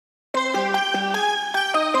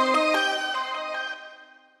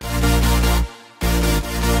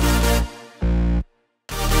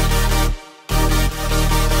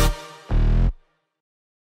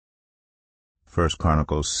1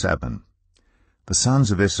 Chronicles 7. The sons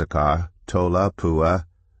of Issachar, Tola, Puah,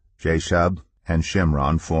 Jashub, and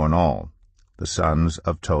Shimron, 4 in all. The sons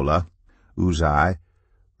of Tola, Uzai,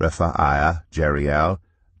 Rephaiah, Jeriel,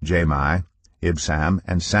 Jami, Ibsam,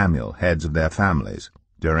 and Samuel, heads of their families.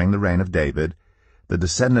 During the reign of David, the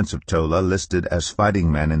descendants of Tola, listed as fighting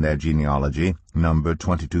men in their genealogy, numbered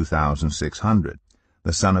 22,600.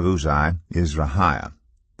 The son of Uzai, Izrahiah.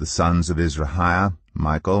 The sons of Izrahiah,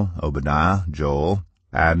 Michael, Obadiah, Joel,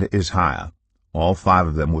 and Ishiah. All 5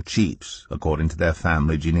 of them were chiefs. According to their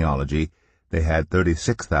family genealogy, they had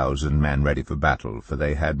 36,000 men ready for battle, for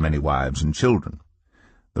they had many wives and children.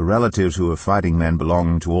 The relatives who were fighting men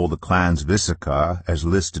belonging to all the clans of Issachar, as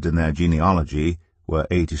listed in their genealogy, were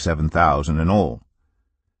 87,000 in all.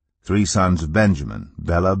 3 sons of Benjamin,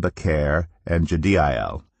 Bela, Becher, and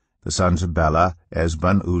Jediael. The sons of Bela,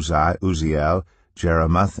 Esban, Uzai, Uziel,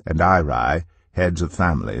 Jeremoth, and Iri, heads of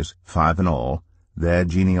families, 5 in all. Their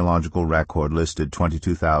genealogical record listed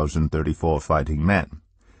 22,034 fighting men.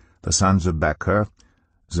 The sons of Becher,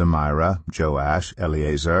 Zemira, Joash,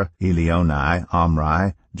 Eleazar, Elionai,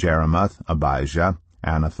 Omri, Jeremoth, Abijah,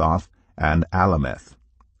 Anathoth, and Alameth.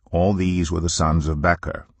 All these were the sons of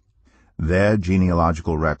Becher. Their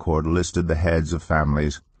genealogical record listed the heads of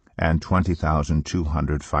families and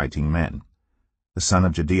 20,200 fighting men. The son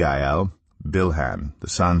of Jediael, Bilhan. The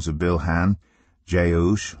sons of Bilhan,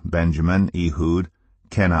 Jeush, Benjamin, Ehud,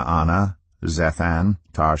 Kenaanah, Zethan,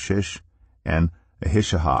 Tarshish, and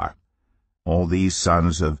Ahishahar. All these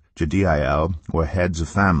sons of Jediael were heads of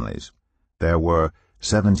families. There were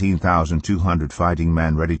 17,200 fighting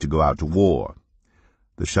men ready to go out to war.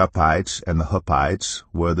 The Shuppites and the Huppites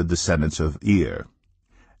were the descendants of Ir,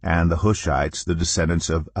 and the Hushites the descendants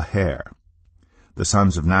of Aher. The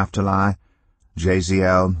sons of Naphtali,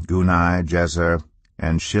 Jaziel, Guni, Jezer,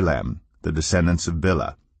 and Shillem, the descendants of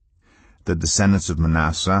Bilhah. The descendants of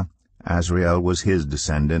Manasseh, Azriel was his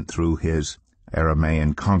descendant through his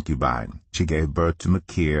Aramaean concubine. She gave birth to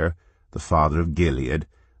Machir, the father of Gilead.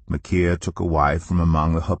 Machir took a wife from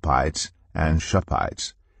among the Huppites and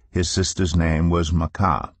Shuppites. His sister's name was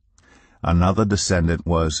Maacah. Another descendant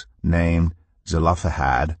was named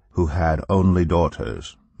Zelophehad, who had only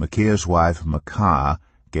daughters. Machir's wife Maacah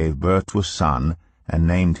gave birth to a son and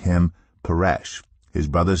named him Peresh. His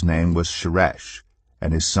brother's name was Sheresh,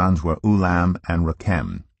 and his sons were Ulam and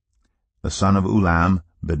Rakem. The son of Ulam,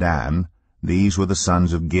 Bedan. These were the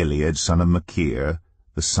sons of Gilead, son of Machir,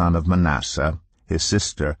 the son of Manasseh. His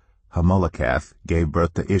sister Hamoleketh gave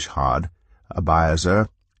birth to Ishhod, Abiezer,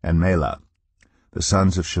 and Melah. The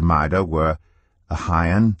sons of Shemida were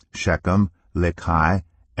Ahian, Shechem, Lechi,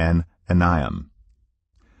 and Aniam.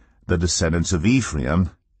 The descendants of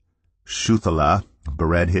Ephraim, Shuthelah,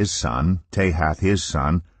 Bered his son, Tahath his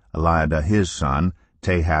son, Eliada his son,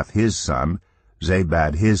 Tahath his son,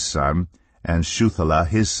 Zabad his son, and Shuthelah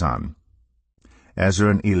his son. Ezer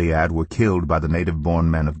and Eliad were killed by the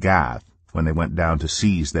native-born men of Gath when they went down to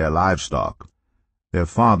seize their livestock. Their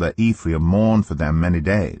father Ephraim mourned for them many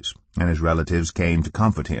days, and his relatives came to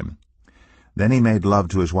comfort him. Then he made love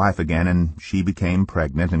to his wife again, and she became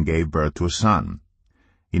pregnant and gave birth to a son.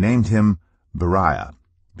 He named him Beriah,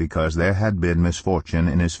 because there had been misfortune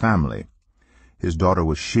in his family. His daughter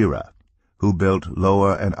was Shirah, who built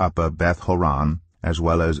Lower and Upper Beth-horon, as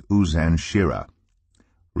well as Uzen-Shirah.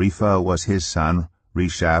 Repha was his son,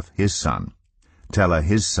 Reshaph his son, Telah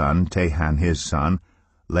his son, Tahan his son,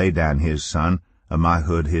 Ladan his son,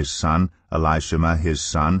 Ammihud his son, Elishama his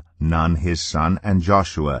son, Nun his son, and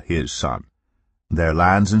Joshua his son. Their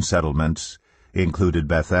lands and settlements included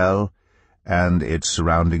Bethel and its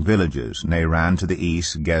surrounding villages, Naran to the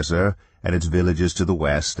east, Gezer and its villages to the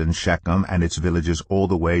west, and Shechem and its villages all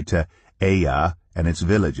the way to Aiah and its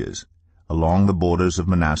villages. Along the borders of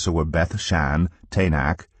Manasseh were Beth-shan,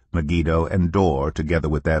 Tanakh, Megiddo, and Dor, together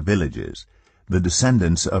with their villages. The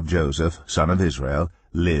descendants of Joseph, son of Israel,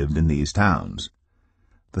 lived in these towns.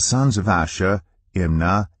 The sons of Asher,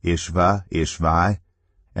 Imnah, Ishva, Ishvi,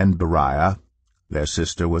 and Beriah. Their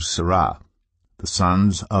sister was Sarah. The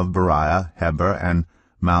sons of Beriah, Heber, and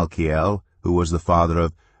Malchiel, who was the father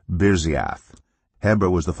of Birziath. Heber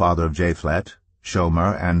was the father of Japhlet,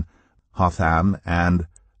 Shomer, and Hotham, and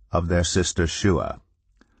of their sister Shua.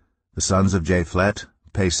 The sons of Japhlet,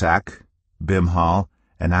 Pesach, Bimhal,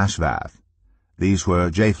 and Ashvath. These were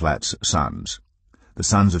Japhlet's sons. The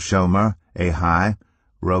sons of Shomer, Ahi,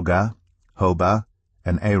 Roga, Hobah,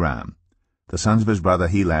 and Aram. The sons of his brother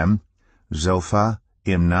Helem, Zophah,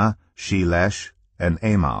 Imnah, Shelesh, and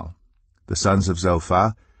Amal. The sons of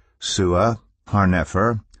Zophah, Sua,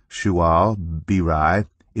 Harnepher, Shual, Beri,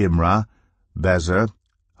 Imrah, Bezer,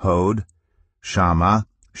 Hod, Shammah,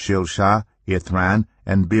 Shilshah, Ithran,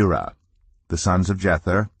 and Bera. The sons of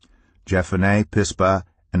Jether, Jephaneh, Pispa,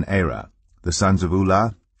 and Era. The sons of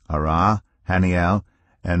Ulah, Arah, Haniel,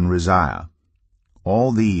 and Riziah.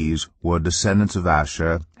 All these were descendants of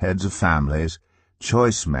Asher, heads of families,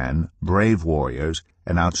 choice men, brave warriors,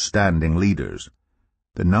 and outstanding leaders.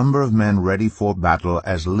 The number of men ready for battle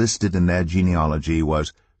as listed in their genealogy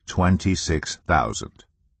was 26,000.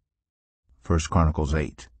 1 Chronicles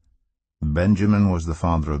 8. Benjamin was the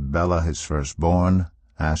father of Bela his firstborn,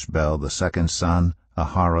 Ashbel the second son,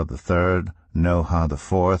 Ahara the third, Noha the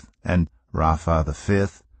fourth, and Rapha the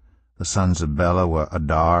fifth. The sons of Bela were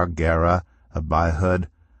Adar, Gera, Abihud,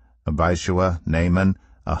 Abishua, Naaman,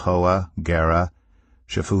 Ahoa, Gera,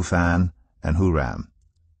 Shephufan, and Huram.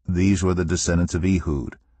 These were the descendants of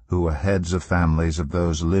Ehud, who were heads of families of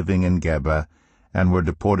those living in Geba, and were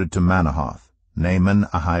deported to Manahoth. Naaman,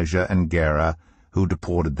 Ahijah, and Gera, who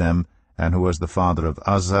deported them, and who was the father of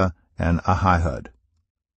Uzzah and Ahihud.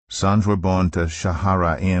 Sons were born to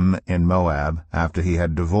Shaharaim in Moab, after he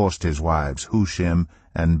had divorced his wives Hushim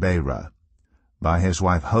and Beera. By his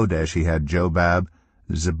wife Hodesh he had Jobab,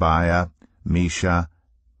 Zebiah, Mesha,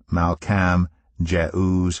 Malcham,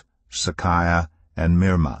 Jeuz, Sakiah, and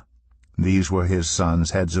Mirma. These were his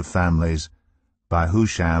sons, heads of families. By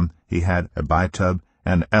Husham he had Abitub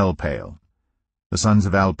and Elpaal. The sons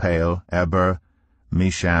of Elpaal, Eber,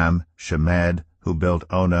 Misham, Shemed, who built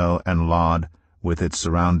Ono and Lod, with its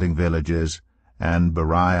surrounding villages, and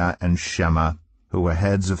Beriah and Shema, who were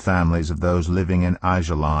heads of families of those living in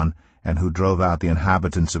Aijalon, and who drove out the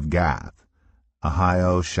inhabitants of Gath.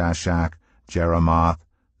 Ahio, Shashak, Jeremoth,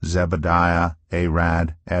 Zebadiah,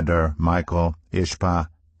 Arad, Eder, Michael, Ishpa,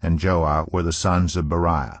 and Joah were the sons of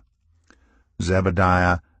Beriah.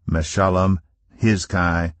 Zebadiah, Meshullam,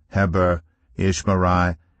 Hizkai, Heber,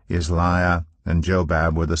 Ishmerai, Isliah, and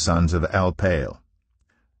Jobab were the sons of Elpaal.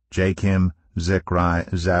 Jachim, Zichri,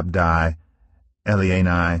 Zabdi,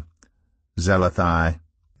 Elienai, Zelathai,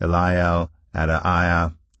 Eliel,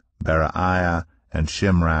 Adaiah, Beriah, and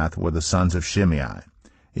Shimrath were the sons of Shimei.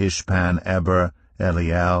 Ishpan, Eber,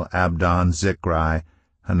 Eliel, Abdon, Zichri,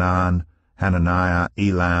 Hanan, Hananiah,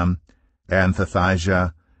 Elam,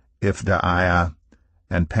 Anthothijah, Ifdaiah,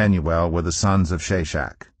 and Penuel were the sons of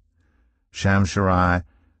Shashak. Shamsharai,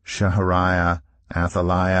 Shahariah,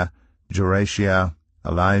 Athaliah, Jerashia,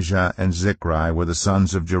 Elijah, and Zichri were the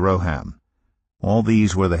sons of Jeroham. All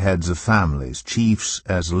these were the heads of families, chiefs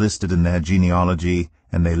as listed in their genealogy,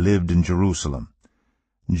 and they lived in Jerusalem.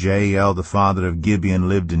 Jael, the father of Gibeon,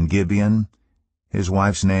 lived in Gibeon. His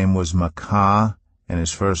wife's name was Maachah, and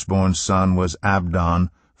his firstborn son was Abdon,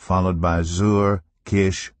 followed by Zur,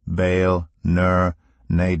 Kish, Baal, Ner,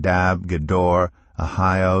 Nadab, Gedor,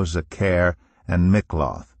 Ahio, Zechar, and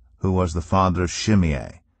Mikloth, who was the father of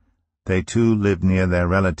Shimei. They too lived near their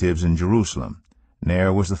relatives in Jerusalem.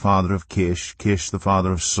 Ner was the father of Kish, Kish the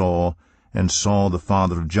father of Saul, and Saul the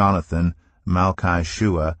father of Jonathan,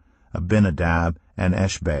 Malchi-Shua, Abinadab, and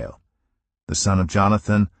Eshbaal. The son of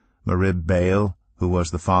Jonathan, Merib-Baal, who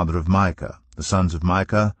was the father of Micah. The sons of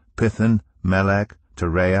Micah, Pithon, Melech,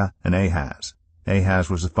 Tereah, and Ahaz. Ahaz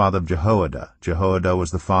was the father of Jehoiada. Jehoiada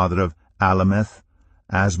was the father of Alameth,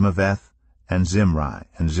 Asmaveth, and Zimri.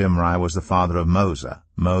 And Zimri was the father of Mosa.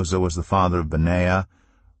 Mosa was the father of Benaiah.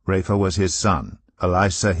 Rapha was his son,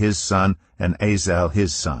 Elisa his son, and Azel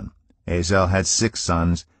his son. Azel had 6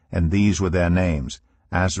 sons, and these were their names: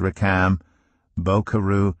 Azrikam,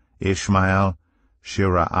 Bokeru, Ishmael,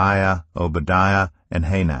 Shiraiah, Obadiah, and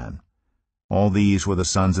Hanan. All these were the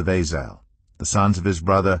sons of Azel. The sons of his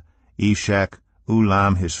brother Eshek,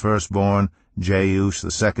 Ulam his firstborn, Jeush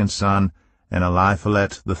the second son, and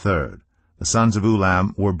Eliphalet the third. The sons of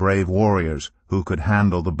Ulam were brave warriors who could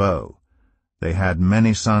handle the bow. They had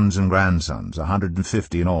many sons and grandsons,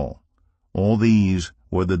 150 in all. All these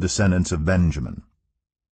were the descendants of Benjamin.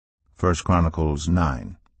 1 Chronicles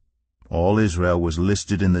 9. All Israel was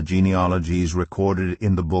listed in the genealogies recorded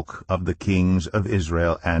in the book of the kings of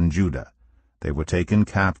Israel and Judah. They were taken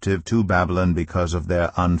captive to Babylon because of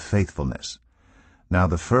their unfaithfulness. Now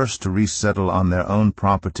the first to resettle on their own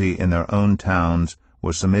property in their own towns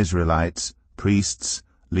were some Israelites, priests,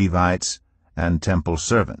 Levites, and temple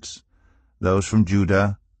servants. Those from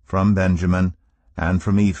Judah, from Benjamin, and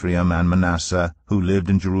from Ephraim and Manasseh, who lived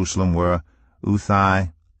in Jerusalem, were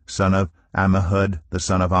Uthai, son of Ammihud, the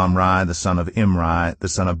son of Omri, the son of Imri, the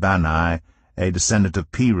son of Bani, a descendant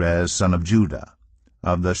of Perez, son of Judah.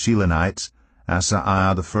 Of the Shilonites,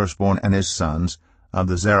 Asaiah the firstborn and his sons. Of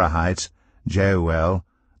the Zerahites, Jeuel.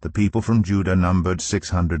 The people from Judah numbered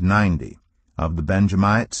 690. Of the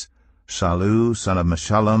Benjamites, Shalu, son of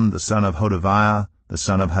Meshullam, the son of Hodaviah, the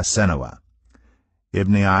son of Hasenuah.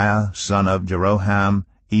 Ibneiah, son of Jeroham,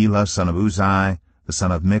 Elah, son of Uzai, the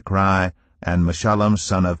son of Michri, and Meshullam,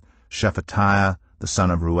 son of Shephatiah, the son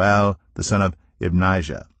of Ruel, the son of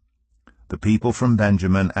Ibnijah. The people from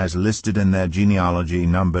Benjamin, as listed in their genealogy,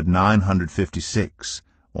 numbered 956.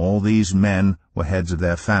 All these men were heads of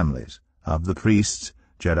their families. Of the priests,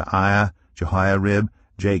 Jedaiah, Jehoiarib,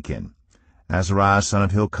 Jachin. Azariah, son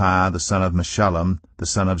of Hilkiah, the son of Meshullam, the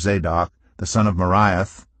son of Zadok, the son of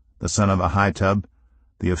Meriath, the son of Ahitub,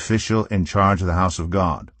 the official in charge of the house of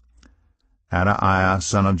God. Adaiah,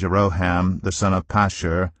 son of Jeroham, the son of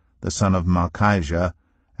Pashur, the son of Malchijah,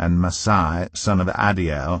 and Masai, son of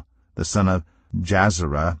Adiel, the son of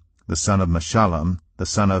Jazerah, the son of Meshullam, the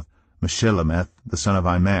son of Meshillemeth, the son of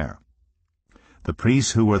Immer. The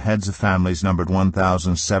priests who were heads of families numbered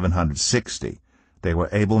 1,760. They were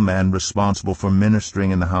able men responsible for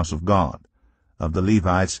ministering in the house of God. Of the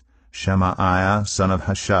Levites, Shemaiah, son of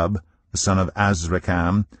Hashub, the son of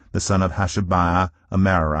Azrikam, the son of Hashabiah, a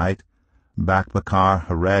Merarite, Bakbakar,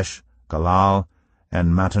 Haresh, Galal,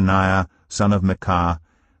 and Mattaniah, son of Micah,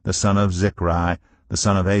 the son of Zichri, the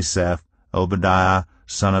son of Asaph, Obadiah,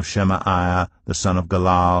 son of Shemaiah, the son of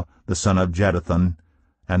Galal, the son of Jeduthun,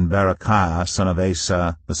 and Berechiah, son of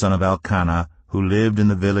Asa, the son of Elkanah, who lived in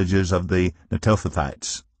the villages of the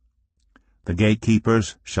Netophathites. The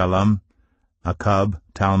gatekeepers, Shallum, Akub,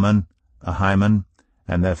 Talmon, Ahiman,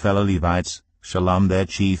 and their fellow Levites, Shallum their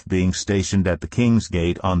chief being stationed at the king's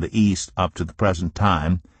gate on the east up to the present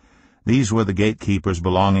time. These were the gatekeepers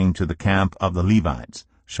belonging to the camp of the Levites.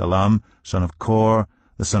 Shallum, son of Kor,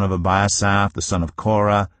 the son of Abiasaph, the son of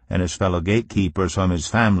Korah, and his fellow gatekeepers from his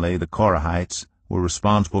family, the Korahites, were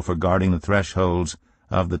responsible for guarding the thresholds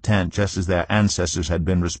of the tent, just as their ancestors had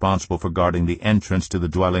been responsible for guarding the entrance to the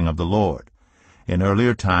dwelling of the Lord. In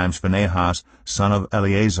earlier times, Phinehas, son of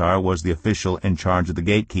Eleazar, was the official in charge of the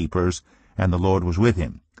gatekeepers, and the Lord was with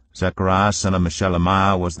him. Zechariah, son of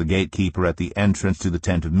Meshelemiah, was the gatekeeper at the entrance to the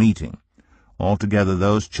tent of meeting. Altogether,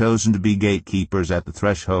 those chosen to be gatekeepers at the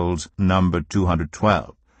thresholds numbered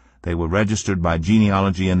 212. They were registered by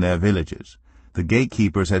genealogy in their villages. The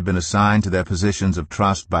gatekeepers had been assigned to their positions of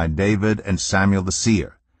trust by David and Samuel the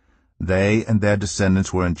seer. They and their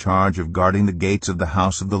descendants were in charge of guarding the gates of the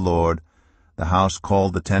house of the Lord, the house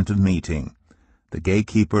called the tent of meeting. The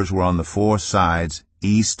gatekeepers were on the four sides,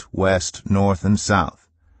 east, west, north, and south.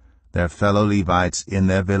 Their fellow Levites in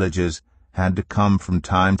their villages had to come from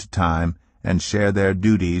time to time and share their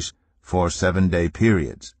duties for 7-day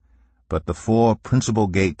periods. But the four principal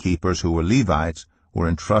gatekeepers who were Levites were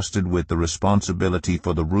entrusted with the responsibility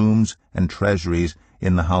for the rooms and treasuries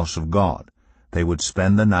in the house of God. They would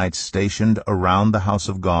spend the night stationed around the house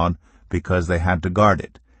of God because they had to guard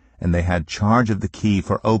it, and they had charge of the key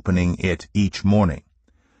for opening it each morning.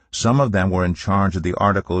 Some of them were in charge of the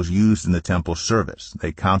articles used in the temple service.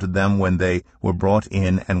 They counted them when they were brought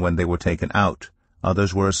in and when they were taken out.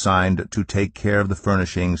 Others were assigned to take care of the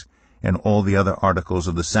furnishings and all the other articles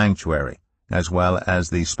of the sanctuary, as well as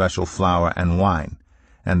the special flour and wine,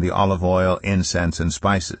 and the olive oil, incense, and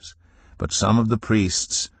spices. But some of the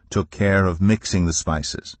priests took care of mixing the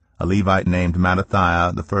spices. A Levite named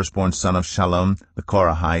Mattathiah, the firstborn son of Shallum, the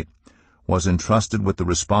Korahite, was entrusted with the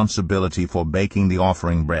responsibility for baking the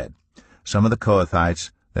offering bread. Some of the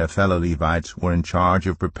Kohathites, their fellow Levites, were in charge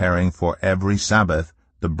of preparing for every Sabbath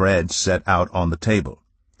the bread set out on the table.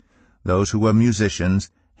 Those who were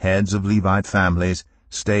musicians, heads of Levite families,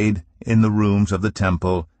 stayed in the rooms of the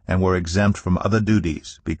temple and were exempt from other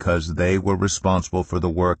duties because they were responsible for the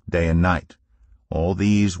work day and night. All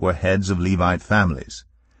these were heads of Levite families,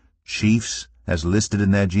 chiefs as listed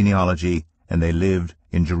in their genealogy, and they lived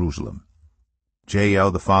in Jerusalem.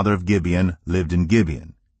 Jael, the father of Gibeon, lived in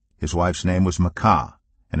Gibeon. His wife's name was Maacah,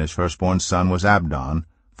 and his firstborn son was Abdon,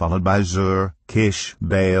 followed by Zur, Kish,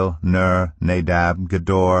 Baal, Ner, Nadab,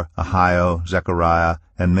 Gedor, Ahio, Zechariah,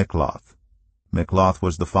 and Mikloth. Mikloth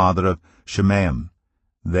was the father of Shemaim.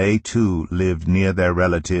 They, too, lived near their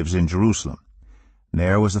relatives in Jerusalem.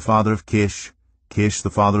 Ner was the father of Kish, Kish the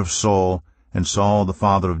father of Saul, and Saul the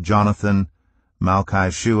father of Jonathan,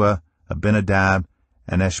 Malchishua, Abinadab,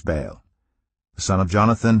 and Eshbaal. The son of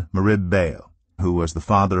Jonathan, Merib-Baal, who was the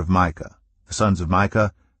father of Micah. The sons of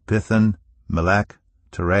Micah, Pithon, Melech,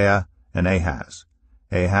 Tereah, and Ahaz.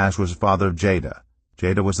 Ahaz was the father of Jada.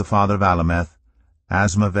 Jada was the father of Alameth,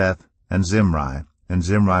 Asmaveth, and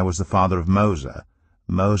Zimri was the father of Mosa.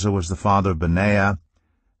 Mosa was the father of Benaiah.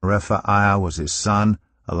 Rephaiah was his son,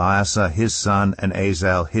 Eliasa his son, and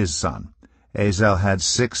Azel his son. Azel had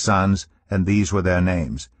 6 sons, and these were their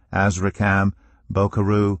names: Azrikam,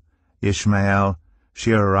 Bokeru, Ishmael,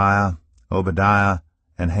 Sheariah, Obadiah,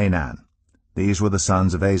 and Hanan. These were the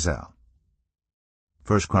sons of Azel.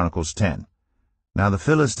 1 Chronicles 10. Now the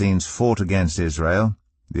Philistines fought against Israel.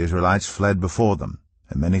 The Israelites fled before them,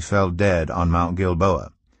 and many fell dead on Mount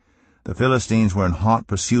Gilboa. The Philistines were in hot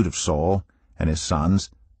pursuit of Saul and his sons,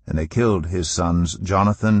 and they killed his sons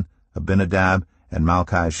Jonathan, Abinadab, and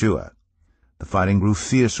Malchishua. The fighting grew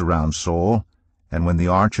fierce around Saul, and when the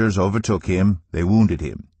archers overtook him, they wounded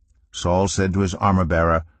him. Saul said to his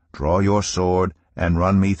armor-bearer, "Draw your sword and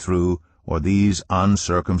run me through, or these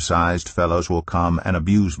uncircumcised fellows will come and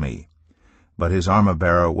abuse me." But his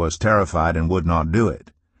armor-bearer was terrified and would not do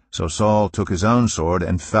it. So Saul took his own sword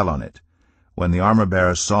and fell on it. When the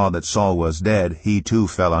armor-bearer saw that Saul was dead, he too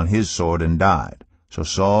fell on his sword and died. So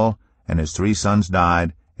Saul and his 3 sons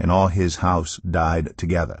died, and all his house died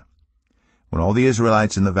together. When all the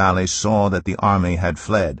Israelites in the valley saw that the army had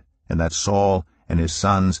fled, and that Saul and his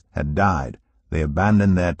sons had died, they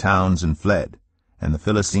abandoned their towns and fled, and the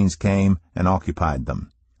Philistines came and occupied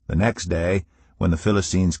them. The next day, when the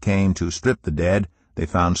Philistines came to strip the dead, they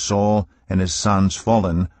found Saul and his sons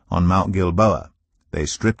fallen on Mount Gilboa. They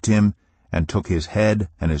stripped him, and took his head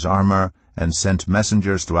and his armor, and sent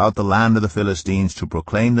messengers throughout the land of the Philistines to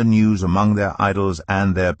proclaim the news among their idols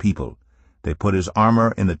and their people. They put his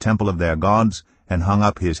armor in the temple of their gods, and hung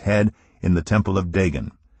up his head in the temple of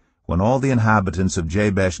Dagon. When all the inhabitants of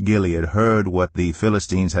Jabesh-Gilead heard what the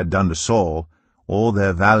Philistines had done to Saul, all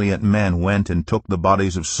their valiant men went and took the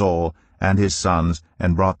bodies of Saul and his sons,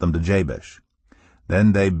 and brought them to Jabesh.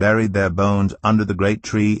 Then they buried their bones under the great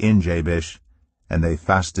tree in Jabesh, and they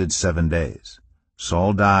fasted 7 days.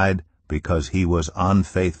 Saul died because he was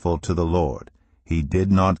unfaithful to the Lord. He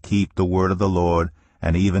did not keep the word of the Lord,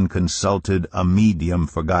 and even consulted a medium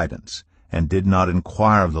for guidance, and did not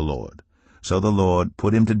inquire of the Lord. So the Lord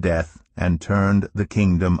put him to death, and turned the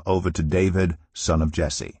kingdom over to David, son of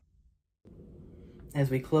Jesse. As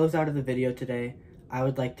we close out of the video today, I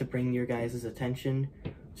would like to bring your guys' attention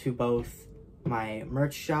to both my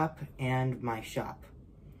merch shop and my shop.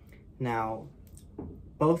 Now,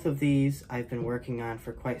 both of these I've been working on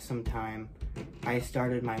for quite some time. I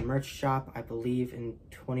started my merch shop, I believe, in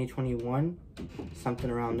 2021, something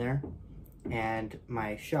around there. And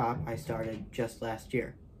my shop I started just last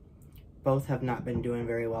year. Both have not been doing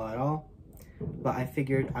very well at all, but I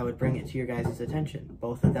figured I would bring it to your guys' attention.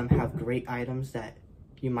 Both of them have great items that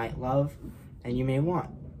you might love and you may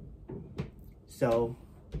want. So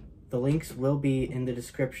the links will be in the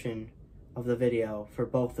description of the video for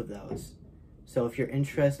both of those. So if you're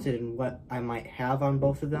interested in what I might have on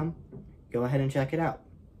both of them, go ahead and check it out.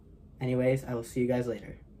 Anyways, I will see you guys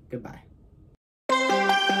later. Goodbye.